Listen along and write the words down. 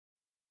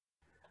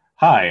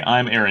Hi,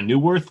 I'm Aaron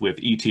Newworth with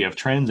ETF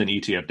Trends and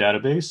ETF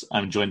Database.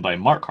 I'm joined by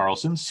Mark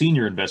Carlson,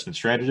 Senior Investment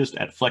Strategist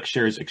at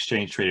FlexShares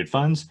Exchange Traded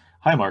Funds.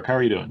 Hi, Mark. How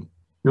are you doing?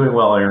 Doing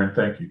well, Aaron.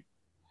 Thank you.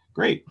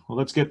 Great. Well,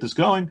 let's get this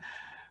going.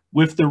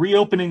 With the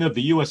reopening of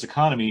the U.S.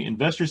 economy,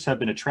 investors have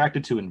been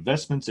attracted to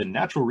investments in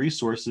natural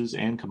resources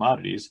and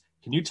commodities.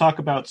 Can you talk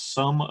about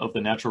some of the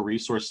natural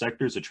resource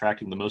sectors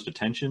attracting the most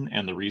attention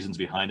and the reasons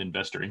behind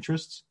investor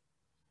interests?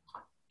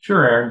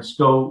 Sure, Aaron.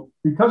 So,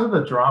 because of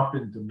the drop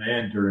in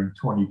demand during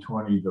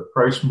 2020, the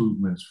price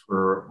movements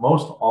for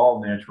most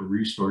all natural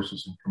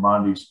resources and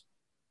commodities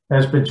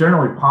has been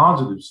generally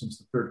positive since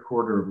the third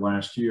quarter of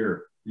last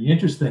year. The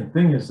interesting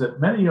thing is that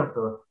many of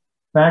the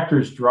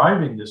factors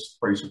driving this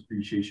price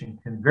appreciation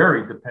can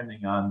vary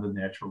depending on the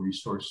natural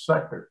resource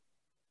sector.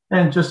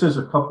 And just as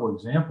a couple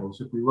examples,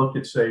 if we look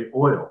at, say,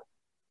 oil,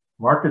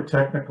 market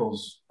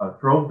technicals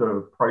drove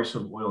the price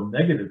of oil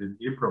negative in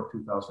April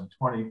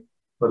 2020,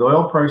 but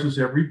oil prices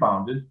have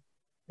rebounded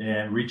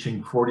and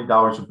reaching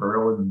 $40 a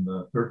barrel in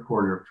the third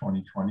quarter of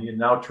 2020 and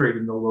now trade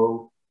in the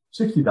low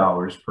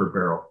 $60 per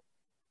barrel.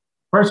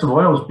 Price of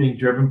oil is being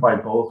driven by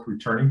both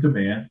returning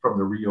demand from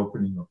the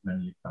reopening of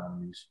many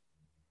economies,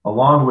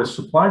 along with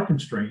supply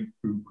constraint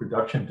through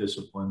production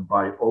discipline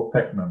by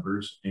OPEC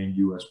members and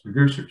U.S.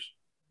 producers.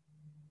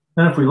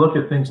 Then if we look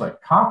at things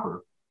like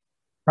copper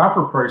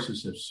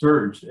prices have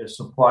surged as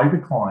supply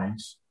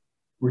declines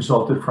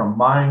resulted from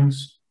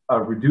mines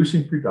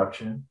reducing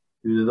production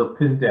due to the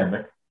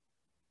pandemic,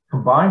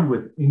 combined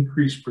with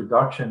increased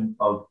production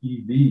of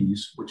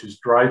EVs, which is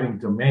driving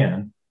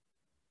demand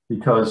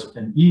because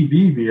an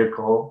EV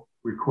vehicle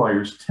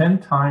requires 10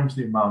 times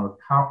the amount of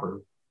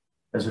copper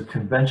as a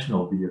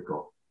conventional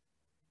vehicle.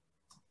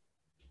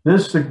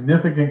 This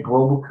significant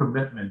global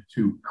commitment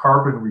to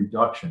carbon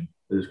reduction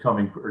that is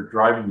coming or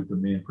driving the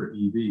demand for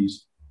EVs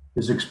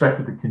is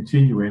expected to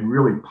continue and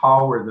really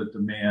power the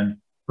demand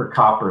for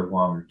copper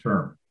longer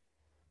term.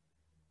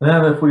 And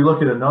then if we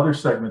look at another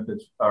segment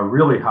that's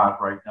really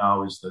hot right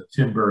now is the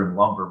timber and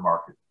lumber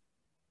market.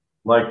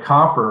 Like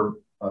copper,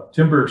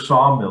 timber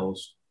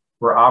sawmills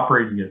were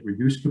operating at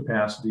reduced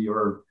capacity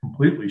or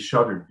completely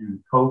shuttered due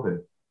to COVID,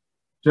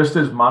 just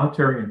as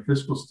monetary and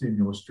fiscal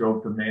stimulus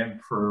drove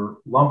demand for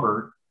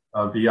lumber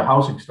via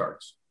housing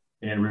starts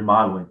and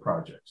remodeling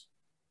projects.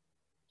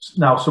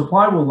 Now,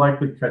 supply will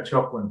likely catch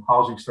up when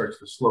housing starts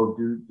to slow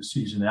due to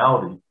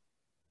seasonality,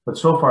 but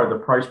so far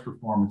the price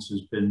performance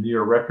has been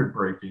near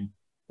record-breaking,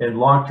 and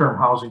long-term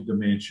housing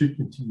demand should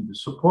continue to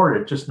support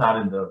it, just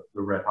not in the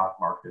red-hot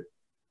market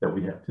that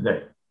we have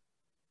today.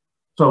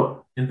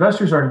 So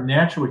investors are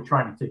naturally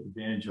trying to take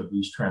advantage of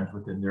these trends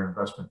within their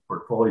investment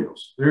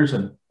portfolios. There's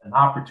an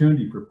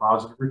opportunity for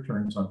positive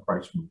returns on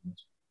price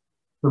movements.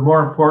 But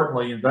more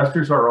importantly,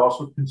 investors are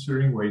also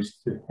considering ways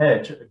to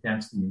hedge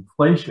against the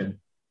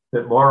inflation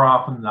that more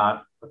often than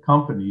not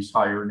accompanies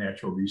higher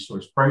natural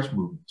resource price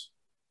movements.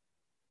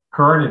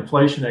 Current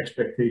inflation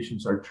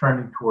expectations are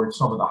trending towards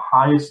some of the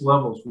highest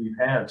levels we've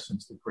had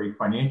since the great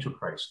financial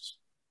crisis.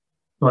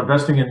 So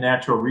investing in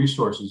natural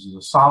resources is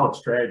a solid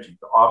strategy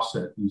to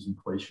offset these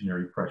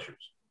inflationary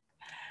pressures.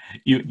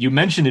 You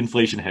mentioned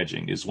inflation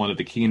hedging is one of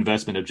the key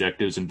investment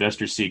objectives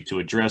investors seek to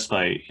address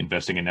by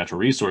investing in natural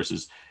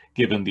resources,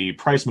 given the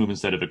price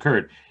movements that have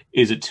occurred.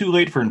 Is it too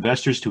late for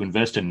investors to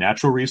invest in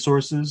natural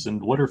resources?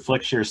 And what are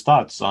FlexShares'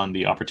 thoughts on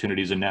the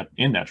opportunities in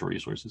natural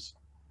resources?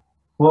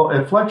 Well,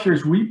 at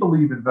FlexShares, we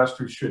believe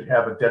investors should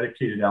have a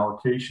dedicated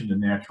allocation to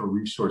natural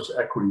resource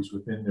equities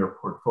within their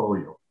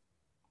portfolio.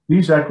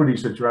 These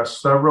equities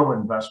address several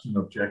investment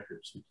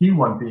objectives, the key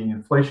one being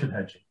inflation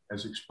hedging,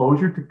 as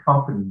exposure to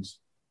companies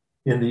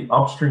in the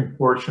upstream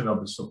portion of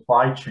the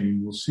supply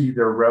chain will see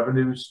their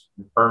revenues,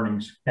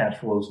 earnings, cash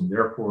flows, and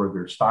therefore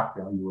their stock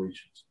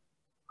valuations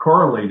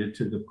correlated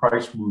to the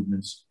price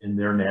movements in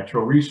their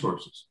natural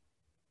resources.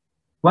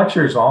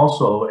 FlexShares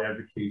also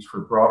advocates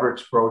for broader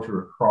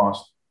exposure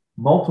across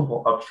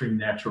multiple upstream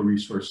natural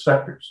resource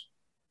sectors,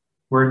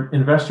 where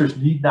investors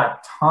need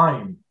not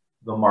time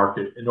the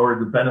market in order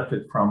to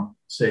benefit from,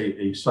 say,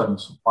 a sudden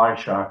supply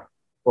shock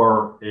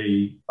or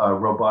a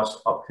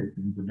robust uptick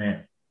in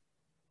demand.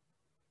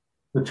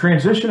 The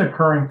transition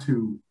occurring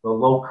to the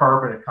low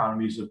carbon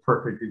economy is a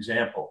perfect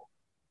example.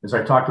 As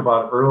I talked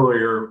about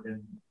earlier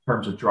in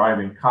terms of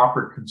driving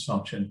copper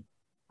consumption,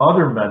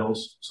 other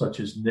metals such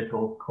as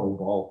nickel,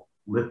 cobalt,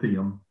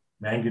 lithium,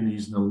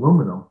 manganese, and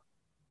aluminum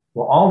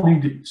will all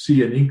need to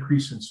see an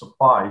increase in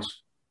supplies,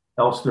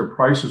 else their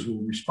prices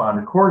will respond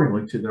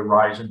accordingly to the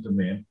rise in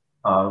demand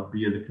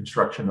via the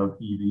construction of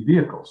EV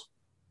vehicles.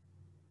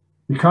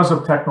 Because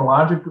of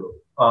technological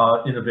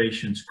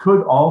innovations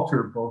could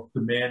alter both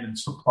demand and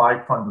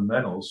supply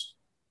fundamentals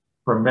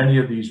for many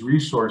of these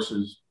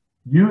resources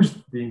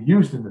being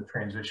used in the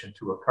transition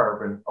to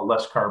a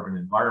less carbon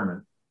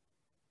environment.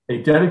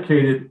 A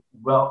dedicated,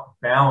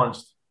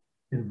 well-balanced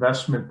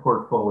investment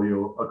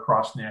portfolio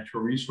across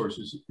natural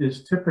resources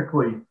is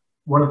typically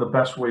one of the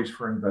best ways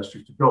for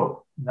investors to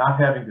go. Not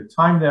having to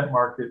time that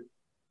market,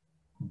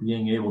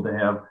 being able to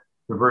have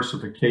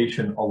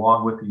diversification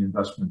along with the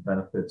investment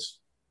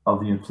benefits of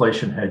the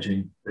inflation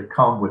hedging that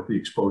come with the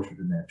exposure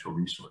to natural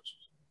resources.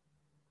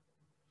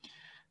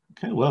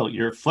 Okay, well,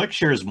 your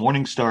FlexShares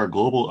Morningstar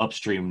Global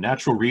Upstream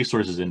Natural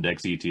Resources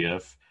Index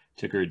ETF,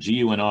 ticker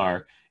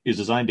GUNR, is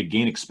designed to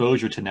gain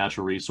exposure to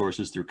natural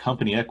resources through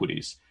company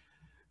equities.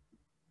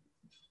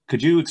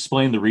 Could you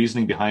explain the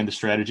reasoning behind the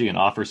strategy and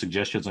offer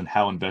suggestions on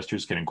how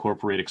investors can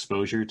incorporate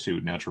exposure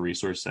to natural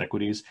resource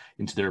equities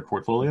into their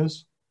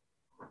portfolios?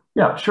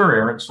 Yeah, sure,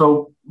 Aaron.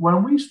 So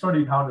when we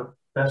studied how to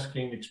best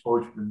gain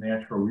exposure to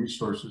natural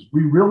resources,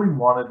 we really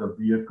wanted a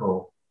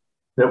vehicle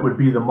that would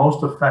be the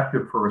most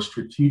effective for a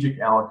strategic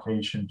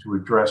allocation to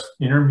address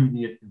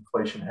intermediate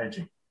inflation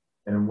hedging.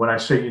 And when I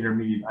say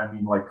intermediate, I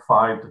mean like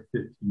 5 to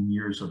 15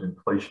 years of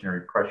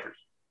inflationary pressures,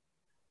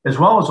 as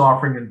well as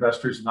offering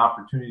investors an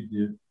opportunity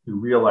to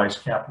realize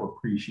capital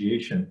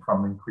appreciation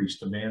from increased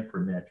demand for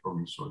natural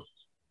resources.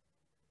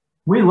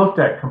 We looked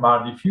at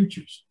commodity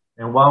futures,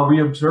 and while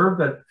we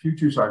observed that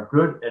futures are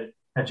good at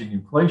hedging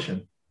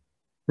inflation,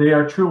 they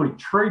are truly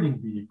trading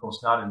vehicles,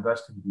 not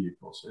investing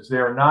vehicles, as they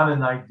are not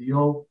an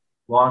ideal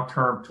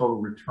long-term total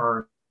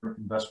return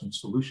investment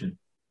solution,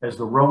 as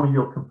the low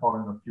yield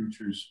component of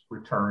futures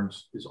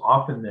returns is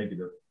often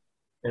negative.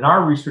 And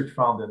our research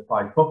found that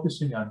by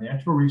focusing on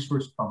natural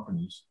resource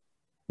companies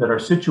that are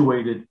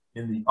situated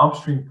in the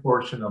upstream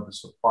portion of the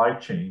supply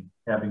chain,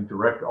 having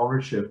direct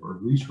ownership or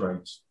lease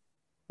rights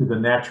to the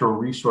natural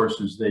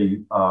resources they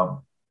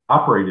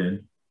operate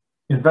in,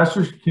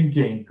 investors can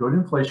gain good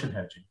inflation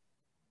hedging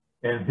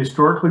and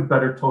historically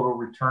better total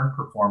return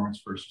performance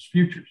versus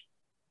futures.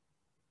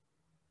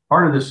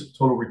 Part of this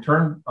total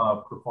return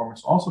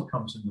performance also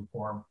comes in the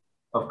form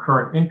of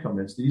current income,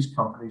 as these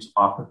companies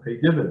often pay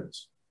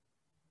dividends.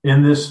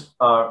 In this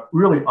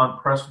really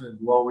unprecedented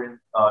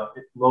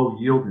low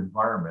yield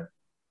environment,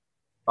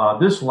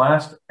 this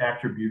last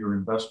attribute or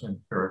investment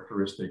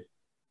characteristic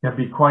can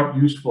be quite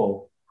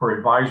useful for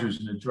advisors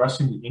in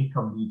addressing the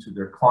income needs of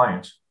their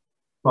clients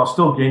while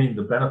still gaining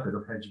the benefit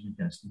of hedging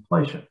against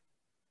inflation.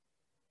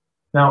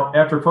 Now,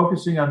 after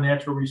focusing on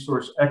natural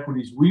resource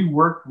equities, we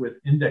worked with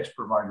index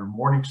provider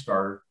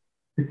Morningstar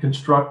to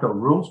construct a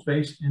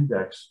rules-based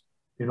index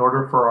in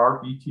order for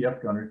our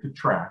ETF GUNR to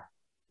track,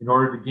 in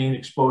order to gain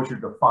exposure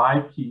to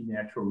 5 key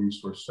natural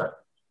resource sectors,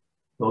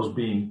 those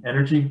being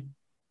energy,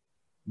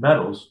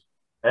 metals,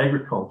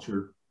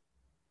 agriculture,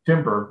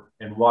 timber,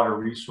 and water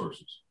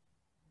resources.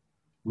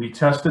 We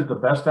tested the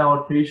best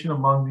allocation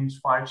among these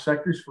 5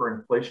 sectors for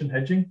inflation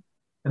hedging,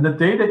 and the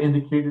data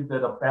indicated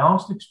that a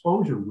balanced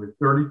exposure with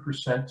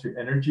 30% to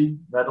energy,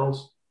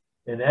 metals,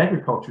 and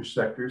agriculture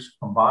sectors,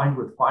 combined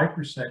with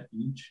 5%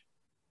 each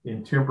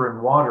in timber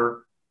and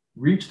water,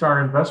 reached our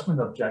investment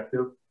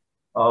objective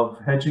of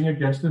hedging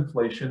against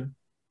inflation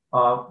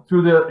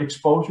through the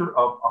exposure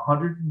of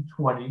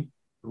 120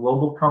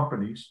 global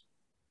companies,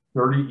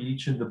 30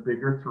 each in the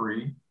bigger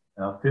 3,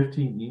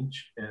 15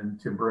 each in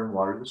timber and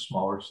water, the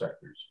smaller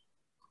sectors.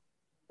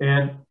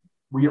 And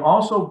we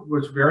also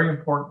was very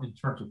important in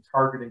terms of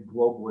targeting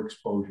global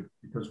exposure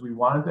because we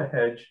wanted to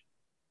hedge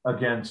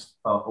against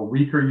a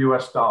weaker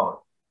US dollar.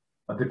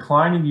 A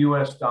declining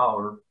US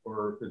dollar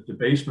or the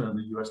debasement of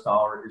the US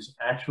dollar is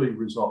actually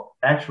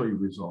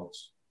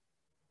results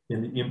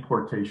in the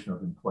importation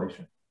of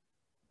inflation.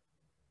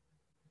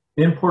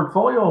 In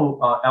portfolio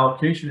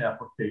allocation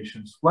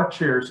applications,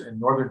 FlexShares and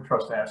Northern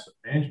Trust Asset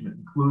Management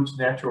includes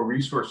natural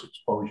resource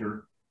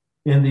exposure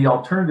in the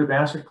alternative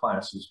asset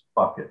classes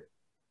bucket,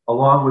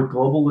 along with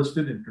global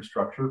listed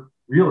infrastructure,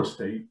 real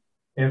estate,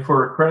 and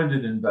for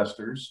accredited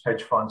investors,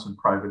 hedge funds, and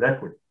private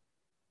equity.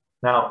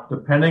 Now,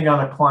 depending on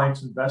a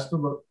client's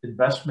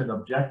investment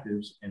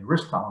objectives and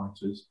risk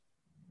tolerances,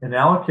 an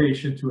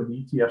allocation to an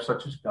ETF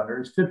such as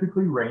GUNR is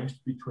typically ranged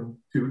between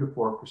 2 to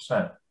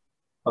 4%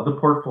 of the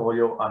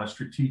portfolio on a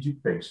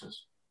strategic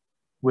basis,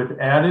 with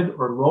added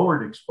or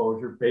lowered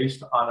exposure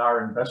based on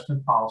our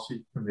investment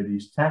policy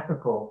committee's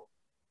tactical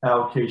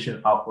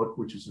allocation outlook,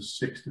 which is a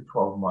 6 to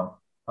 12 month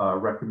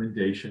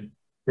recommendation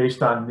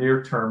based on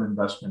near-term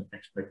investment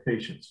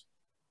expectations.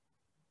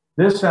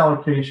 This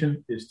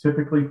allocation is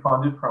typically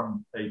funded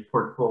from a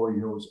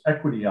portfolio's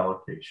equity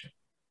allocation,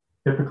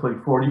 typically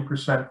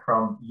 40%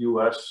 from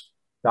US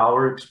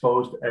dollar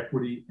exposed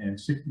equity and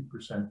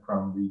 60%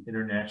 from the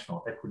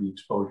international equity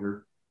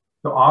exposure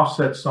to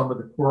offset some of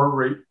the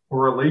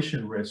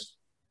correlation risk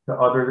to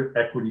other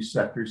equity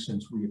sectors,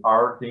 since we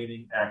are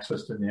gaining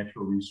access to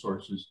natural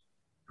resources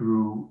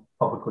through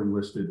publicly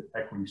listed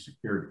equity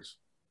securities.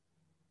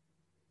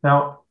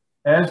 Now,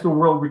 as the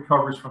world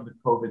recovers from the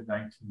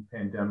COVID-19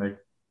 pandemic,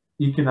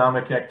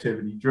 economic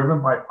activity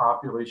driven by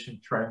population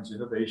trends,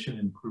 innovation,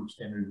 and improved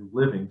standard of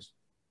living,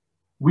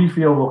 we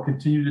feel will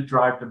continue to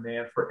drive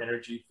demand for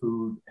energy,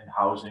 food, and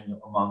housing,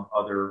 among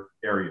other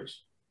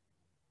areas.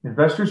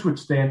 Investors would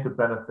stand to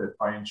benefit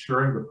by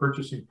ensuring the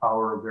purchasing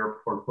power of their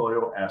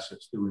portfolio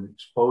assets through an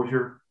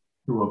exposure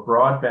to a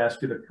broad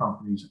basket of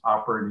companies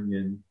operating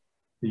in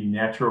the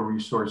natural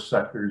resource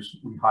sectors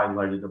we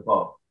highlighted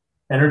above.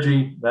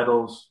 Energy,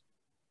 metals,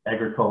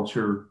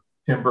 agriculture,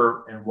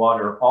 timber, and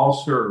water all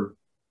serve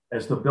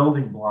as the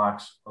building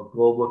blocks of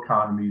global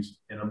economies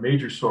and a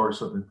major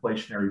source of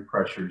inflationary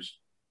pressures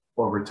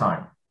over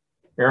time.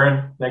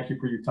 Aaron, thank you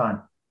for your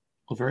time.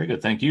 Well, very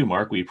good. Thank you,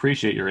 Mark. We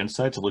appreciate your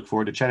insights and look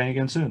forward to chatting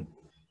again soon.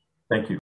 Thank you.